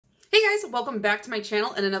Hey guys, welcome back to my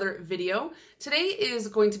channel and another video. Today is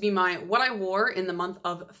going to be my what I wore in the month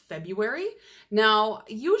of February. Now,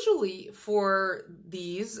 usually for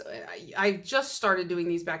these, I just started doing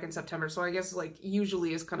these back in September, so I guess like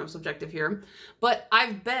usually is kind of subjective here, but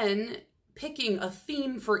I've been picking a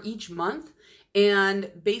theme for each month and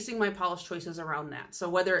basing my polish choices around that. So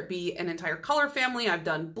whether it be an entire color family, I've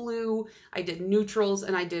done blue, I did neutrals,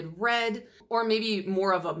 and I did red, or maybe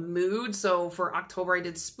more of a mood. So for October, I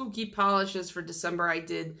did spooky polishes. For December, I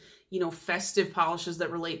did, festive polishes that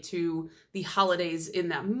relate to the holidays in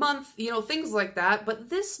that month, things like that. But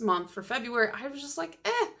this month for February, I was just like,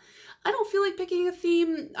 I don't feel like picking a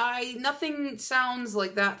theme. Nothing sounds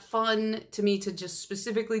like that fun to me to just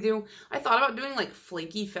specifically do. I thought about doing like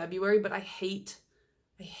flaky February, but I hate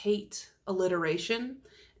alliteration.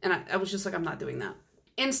 And I was just like, I'm not doing that.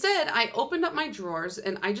 Instead, I opened up my drawers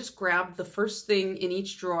and I just grabbed the first thing in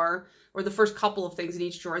each drawer, or the first couple of things in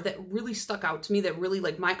each drawer that really stuck out to me, that really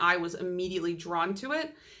like my eye was immediately drawn to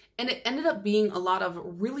it. And it ended up being a lot of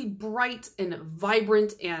really bright and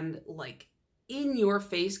vibrant and like in your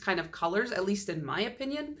face kind of colors, at least in my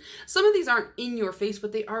opinion. Some of these aren't in your face,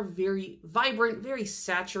 but they are very vibrant, very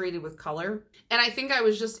saturated with color. And I think I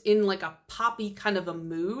was just in like a poppy kind of a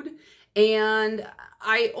mood. And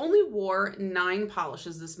I only wore 9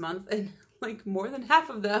 polishes this month, and like more than half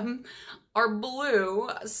of them are blue.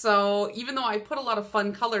 So even though I put a lot of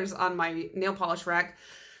fun colors on my nail polish rack,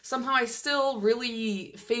 somehow I still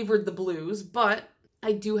really favored the blues, but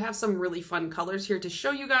I do have some really fun colors here to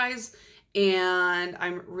show you guys. And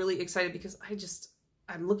I'm really excited because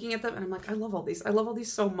I'm looking at them and I'm like, I love all these. I love all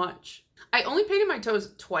these so much. I only painted my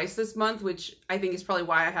toes twice this month, which I think is probably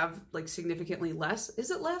why I have like significantly less.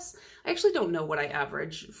 Is it less? I actually don't know what I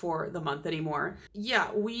average for the month anymore.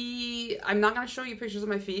 Yeah, I'm not going to show you pictures of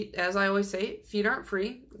my feet. As I always say, feet aren't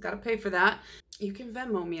free. Got to pay for that. You can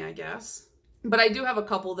Venmo me, I guess. But I do have a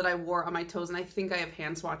couple that I wore on my toes, and I think I have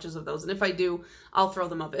hand swatches of those. And if I do, I'll throw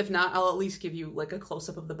them up. If not, I'll at least give you like a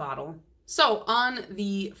close-up of the bottle. So on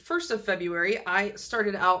the 1st of February, I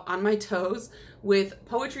started out on my toes with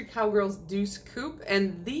Poetry Cowgirl's Deuce Coupe,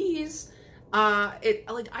 and these, I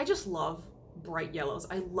just love bright yellows.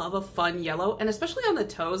 I love a fun yellow, and especially on the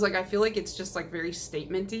toes, like I feel like it's just like very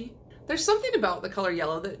statement-y. There's something about the color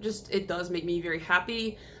yellow that it does make me very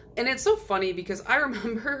happy, and it's so funny because I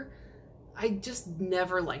remember I just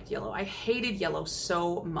never liked yellow. I hated yellow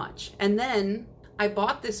so much, and then I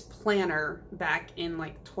bought this planner back in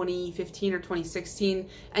like 2015 or 2016,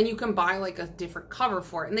 and you can buy like a different cover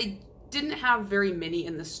for it. And they didn't have very many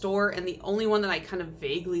in the store, and the only one that I kind of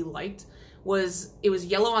vaguely liked was, it was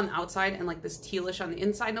yellow on the outside and like this tealish on the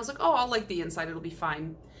inside. And I was like, oh, I'll like the inside, it'll be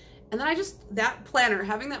fine. And then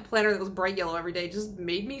having that planner that was bright yellow every day just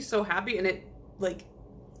made me so happy, and it like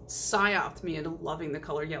psyoped me into loving the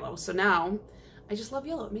color yellow. So now I just love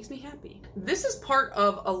yellow. It makes me happy. This is part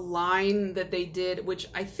of a line that they did, which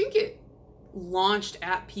I think it launched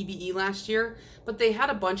at PBE last year, but they had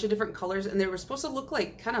a bunch of different colors, and they were supposed to look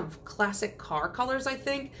like kind of classic car colors, I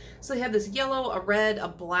think. So they had this yellow, a red, a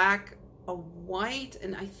black, a white,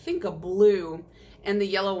 and I think a blue, and the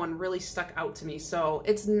yellow one really stuck out to me. So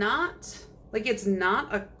it's not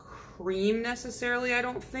a cream necessarily, I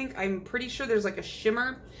don't think. I'm pretty sure there's like a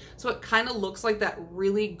shimmer, so it kind of looks like that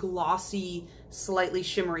really glossy, slightly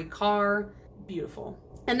shimmery car. Beautiful.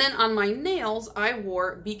 And then on my nails, I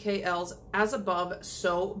wore BKL's As Above,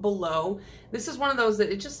 So Below. This is one of those that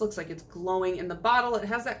it just looks like it's glowing in the bottle. It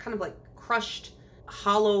has that kind of like crushed,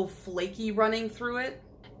 hollow, flaky running through it.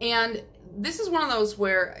 And this is one of those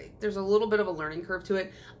where there's a little bit of a learning curve to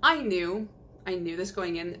it. I knew this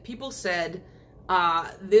going in. People said,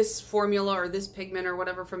 this formula or this pigment or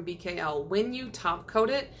whatever from BKL, when you top coat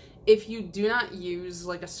it, if you do not use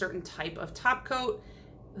like a certain type of top coat,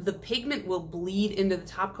 the pigment will bleed into the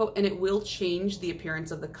top coat and it will change the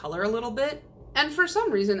appearance of the color a little bit. And for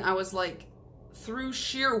some reason I was like, through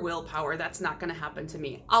sheer willpower, that's not going to happen to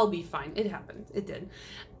me. I'll be fine. It happened. It did.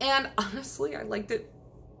 And honestly, I liked it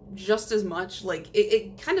just as much. Like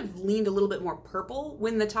it kind of leaned a little bit more purple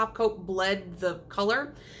when the top coat bled the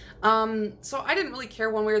color. So I didn't really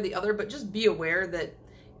care one way or the other, but just be aware that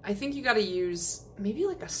I think you got to use maybe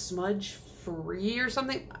like a smudge free or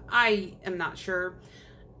something. I am not sure.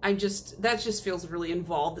 That just feels really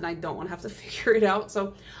involved, and I don't want to have to figure it out.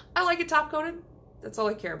 So I like it top coated. That's all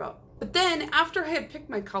I care about. But then after I had picked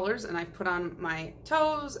my colors and I put on my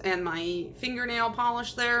toes and my fingernail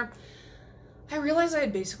polish there, I realized I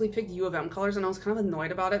had basically picked U of M colors, and I was kind of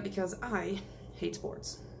annoyed about it because I hate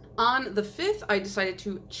sports. On the 5th, I decided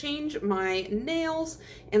to change my nails,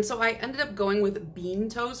 and so I ended up going with Bean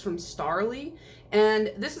Toes from Starly.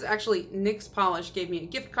 And this is actually NYX Polish gave me a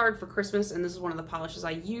gift card for Christmas, and this is one of the polishes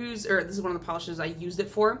I use, or this is one of the polishes I used it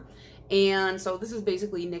for. And so this is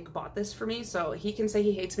basically, Nick bought this for me, so he can say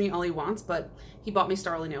he hates me all he wants, but he bought me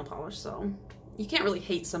Starly nail polish, so you can't really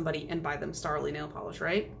hate somebody and buy them Starly nail polish,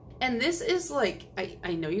 right? And this is like,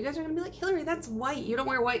 I know you guys are gonna be like, Hillary, that's white. You don't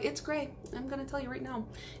wear white. It's gray. I'm gonna tell you right now.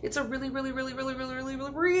 It's a really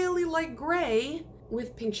light gray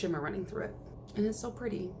with pink shimmer running through it. And it's so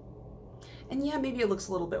pretty. And yeah, maybe it looks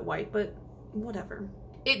a little bit white, but whatever.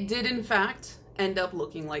 It did, in fact, end up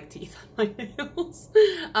looking like teeth on my nails.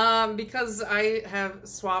 Because I have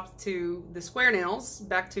swapped to the square nails,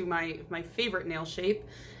 back to my favorite nail shape.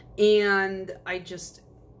 And I just,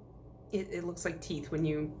 it looks like teeth when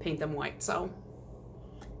you paint them white, so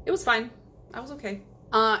it was fine. I was okay.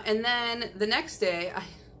 And then the next day,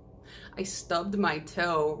 I stubbed my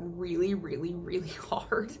toe really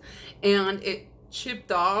hard, and it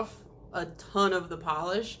chipped off a ton of the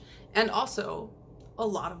polish and also a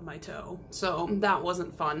lot of my toe, so that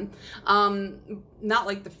wasn't fun. Not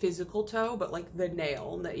like the physical toe, but like the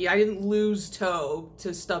nail. I didn't lose toe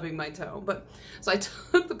to stubbing my toe, but so I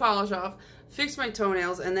took the polish off, fixed my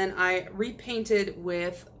toenails, and then I repainted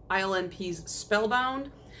with ILNP's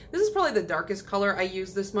Spellbound. This is probably the darkest color I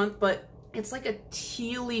used this month, but it's like a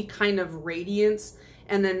tealy kind of radiance,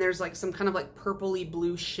 and then there's like some kind of like purpley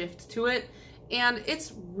blue shift to it, and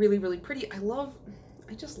it's really pretty.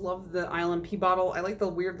 I just love the ILNP bottle. I like the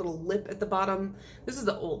weird little lip at the bottom. This is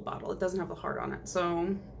the old bottle. It doesn't have the heart on it,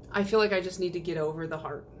 so I feel like I just need to get over the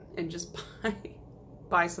heart and just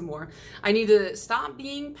buy some more. I need to stop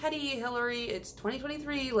being petty, Hillary. It's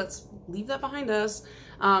 2023. Let's leave that behind us.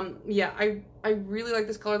 Yeah, I really like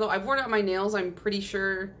this color though. I've worn it on my nails. I'm pretty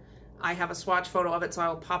sure I have a swatch photo of it, so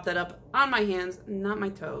I'll pop that up on my hands, not my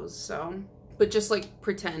toes. So, but just like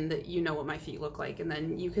pretend that you know what my feet look like, and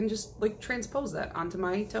then you can just like transpose that onto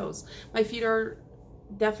my toes. My feet are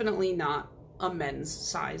definitely not a men's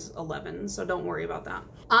size 11, so don't worry about that.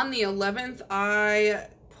 On the 11th, I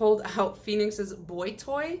pulled out Phoenix's Boy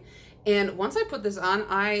Toy, and once I put this on,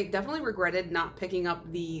 I definitely regretted not picking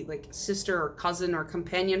up the like sister or cousin or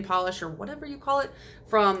companion polish or whatever you call it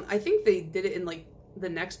from, I think they did it in like the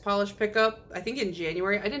next polish pickup, I think in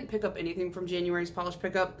January. I didn't pick up anything from January's polish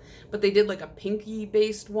pickup, but they did like a pinky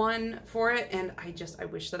based one for it, and I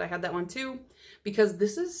wish that I had that one too, because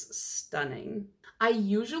this is stunning. I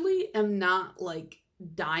usually am not like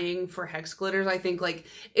dying for hex glitters. I think like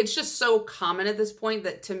it's just so common at this point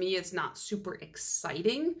that to me it's not super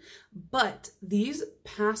exciting, but these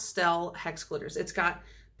pastel hex glitters, it's got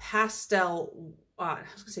pastel, I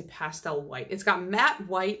was gonna say pastel white. It's got matte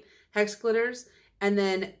white hex glitters, and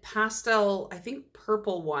then pastel, I think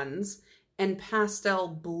purple ones, and pastel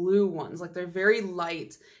blue ones. Like they're very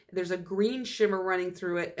light. There's a green shimmer running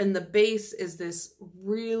through it, and the base is this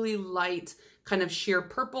really light kind of sheer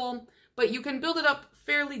purple, but you can build it up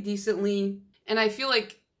fairly decently. And I feel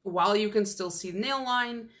like while you can still see the nail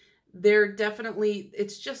line,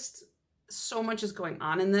 it's just so much is going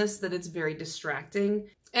on in this that it's very distracting.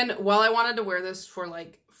 And while I wanted to wear this for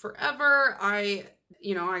like forever, I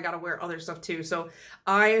gotta wear other stuff too. So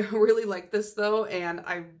I really like this though, and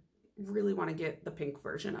I really want to get the pink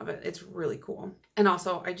version of it. It's really cool. And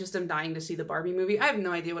also, I just am dying to see the Barbie movie. I have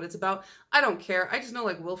no idea what it's about. I don't care. I just know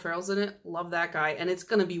like Will Ferrell's in it. Love that guy. And it's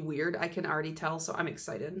gonna be weird. I can already tell, so I'm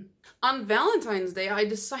excited. On Valentine's Day, I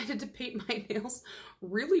decided to paint my nails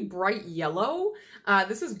really bright yellow.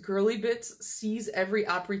 This is Girly Bits Seize Every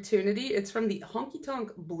Opportunity. It's from the Honky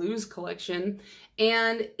Tonk Blues collection,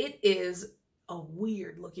 and it is a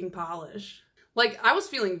weird looking polish. Like, I was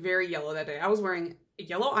feeling very yellow that day. I was wearing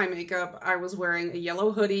yellow eye makeup, I was wearing a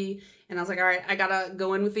yellow hoodie, and I was like, all right, I gotta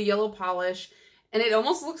go in with the yellow polish. And it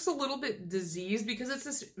almost looks a little bit diseased because it's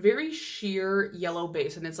this very sheer yellow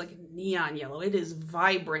base, and it's like neon yellow. It is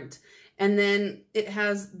vibrant. And then it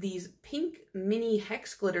has these pink mini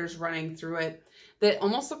hex glitters running through it that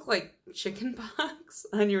almost look like chicken pox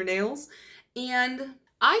on your nails. And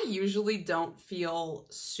I usually don't feel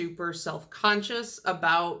super self-conscious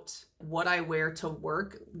about what I wear to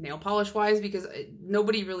work nail polish wise, because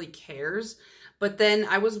nobody really cares. But then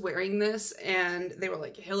I was wearing this and they were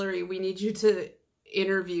like, Hillary, we need you to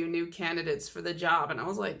interview new candidates for the job. And I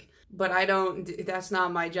was like, but that's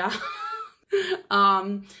not my job.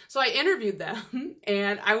 So I interviewed them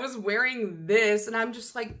and I was wearing this, and I'm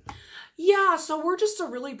just like, yeah, so we're just a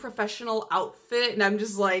really professional outfit. And I'm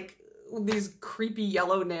just like, these creepy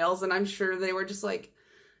yellow nails, and I'm sure they were just like,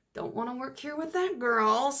 don't want to work here with that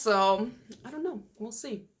girl. So I don't know, we'll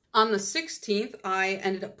see. On the 16th, I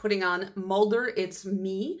ended up putting on Mulder It's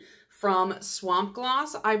Me from Swamp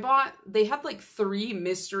Gloss. They had like 3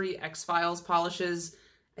 Mystery X-Files polishes,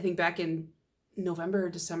 I think back in November or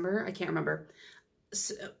December. I can't remember.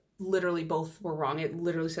 Literally both were wrong. It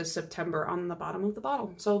literally says September on the bottom of the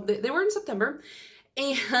bottle. So they were in September.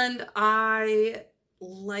 And I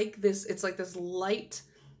like this. It's like this light,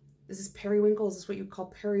 is this periwinkle? Is this what you call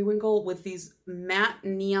periwinkle? With these matte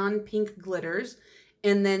neon pink glitters.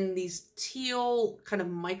 And then these teal kind of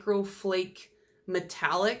micro flake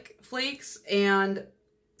metallic flakes. And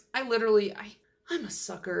I'm a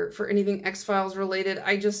sucker for anything X-Files related.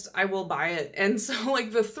 I will buy it. And so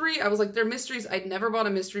like the 3, I was like, they're mysteries. I'd never bought a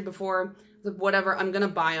mystery before. Like, whatever, I'm gonna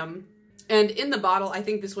buy them. And in the bottle, I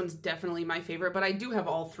think this one's definitely my favorite, but I do have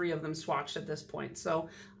all 3 of them swatched at this point. So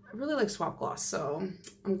I really like Swamp Gloss, so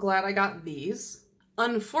I'm glad I got these.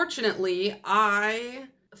 Unfortunately, I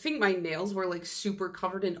think my nails were like super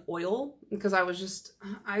covered in oil because I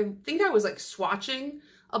think I was like swatching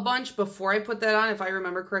a bunch before I put that on. If I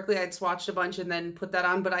remember correctly, I'd swatched a bunch and then put that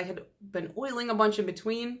on, but I had been oiling a bunch in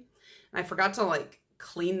between and I forgot to like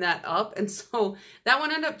clean that up. And so that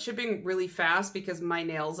one ended up chipping really fast because my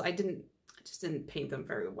nails, I just didn't paint them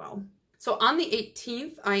very well. So on the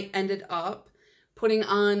 18th, I ended up putting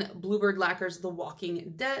on Bluebird Lacquer's The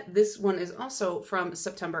Walking Dead. This one is also from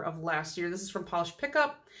September of last year. This is from Polish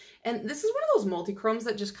Pickup. And this is one of those multi-chromes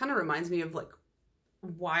that just kind of reminds me of like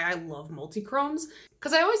why I love multi-chromes.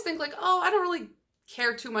 Because I always think like, oh, I don't really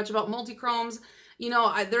care too much about multi-chromes. You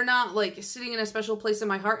know, they're not like sitting in a special place in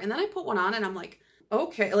my heart. And then I put one on and I'm like,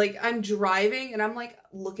 okay, like I'm driving and I'm like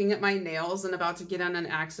looking at my nails and about to get in an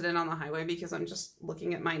accident on the highway because I'm just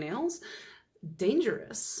looking at my nails.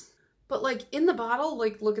 Dangerous. But like in the bottle,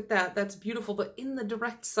 like look at that, that's beautiful. But in the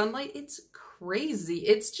direct sunlight, it's crazy.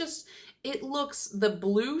 It's just, it looks, the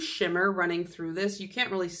blue shimmer running through this, you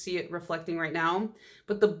can't really see it reflecting right now,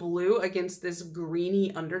 but the blue against this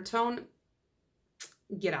greeny undertone,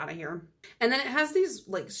 get out of here. And then it has these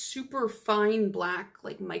like super fine black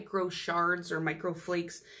like micro shards or micro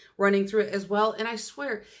flakes running through it as well. And I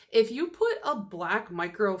swear, if you put a black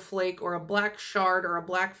micro flake or a black shard or a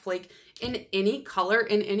black flake in any color,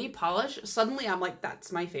 in any polish, suddenly I'm like,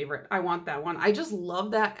 that's my favorite. I want that one. I just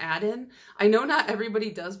love that add-in. I know not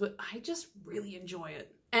everybody does, but I just really enjoy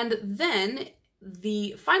it. And then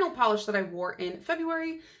the final polish that I wore in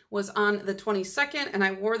February was on the 22nd, and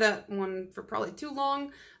I wore that one for probably too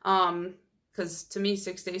long, because to me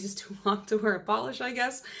 6 days is too long to wear a polish, I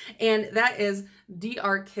guess. And that is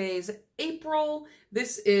DRK's April.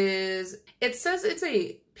 This is, it says it's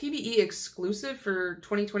a PBE exclusive for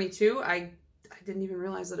 2022. I didn't even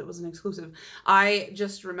realize that it was an exclusive. I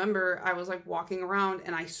just remember I was like walking around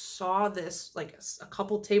and I saw this like a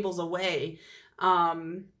couple tables away,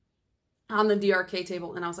 on the DRK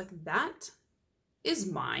table, and I was like, that is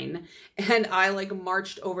mine. And I like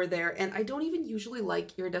marched over there, and I don't even usually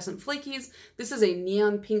like iridescent flakies. This is a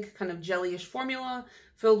neon pink kind of jellyish formula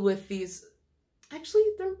filled with these, actually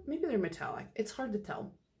maybe they're metallic. It's hard to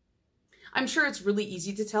tell. I'm sure it's really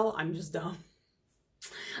easy to tell. I'm just dumb.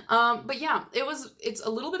 But yeah, it's a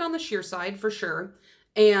little bit on the sheer side for sure.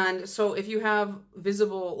 And so if you have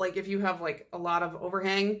visible, like if you have like a lot of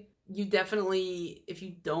overhang, you definitely, if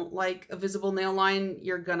you don't like a visible nail line,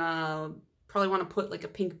 you're gonna probably want to put like a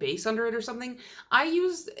pink base under it or something. I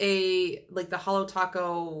used like the Holo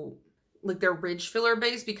Taco, like their ridge filler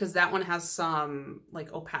base, because that one has some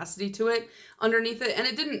like opacity to it underneath it, and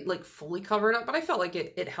it didn't like fully cover it up, but I felt like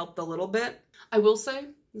it helped a little bit. I will say,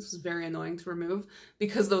 this is very annoying to remove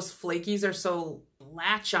because those flakies are so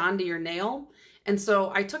latch onto your nail. And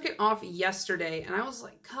so I took it off yesterday and I was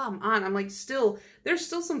like, come on. I'm like, there's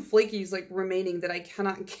still some flakies like remaining that I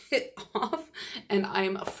cannot get off. And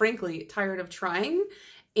I'm frankly tired of trying.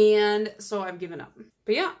 And so I've given up.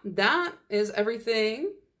 But yeah, that is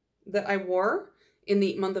everything that I wore in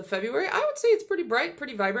the month of February. I would say it's pretty bright,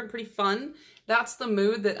 pretty vibrant, pretty fun. That's the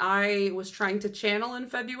mood that I was trying to channel in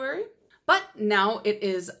February. But now it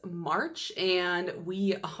is March and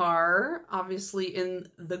we are obviously in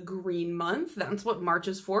the green month. That's what March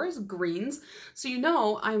is for, is greens. So you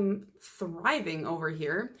know I'm thriving over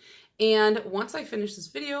here. And once I finish this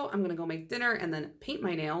video, I'm gonna go make dinner and then paint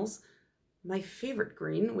my nails. My favorite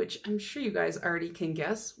green, which I'm sure you guys already can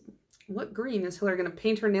guess. What green is Hillary gonna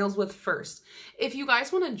paint her nails with first? If you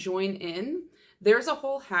guys wanna join in, there's a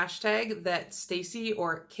whole hashtag that Stacy,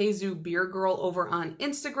 or Kazoo Beer Girl over on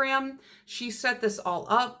Instagram, she set this all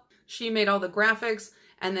up. She made all the graphics,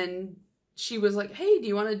 and then she was like, hey, do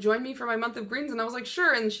you want to join me for my month of greens? And I was like,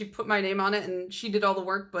 sure. And she put my name on it and she did all the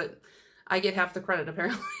work, but I get half the credit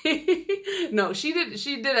apparently. No, she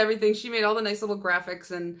did everything. She made all the nice little graphics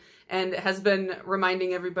and has been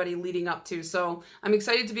reminding everybody leading up to. So I'm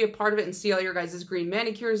excited to be a part of it and see all your guys' green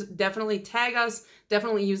manicures. Definitely tag us.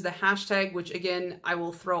 Definitely use the hashtag, which again, I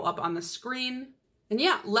will throw up on the screen. And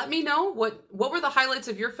yeah, let me know what were the highlights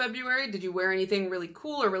of your February. Did you wear anything really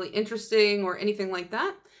cool or really interesting or anything like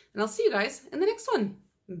that? And I'll see you guys in the next one.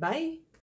 Bye.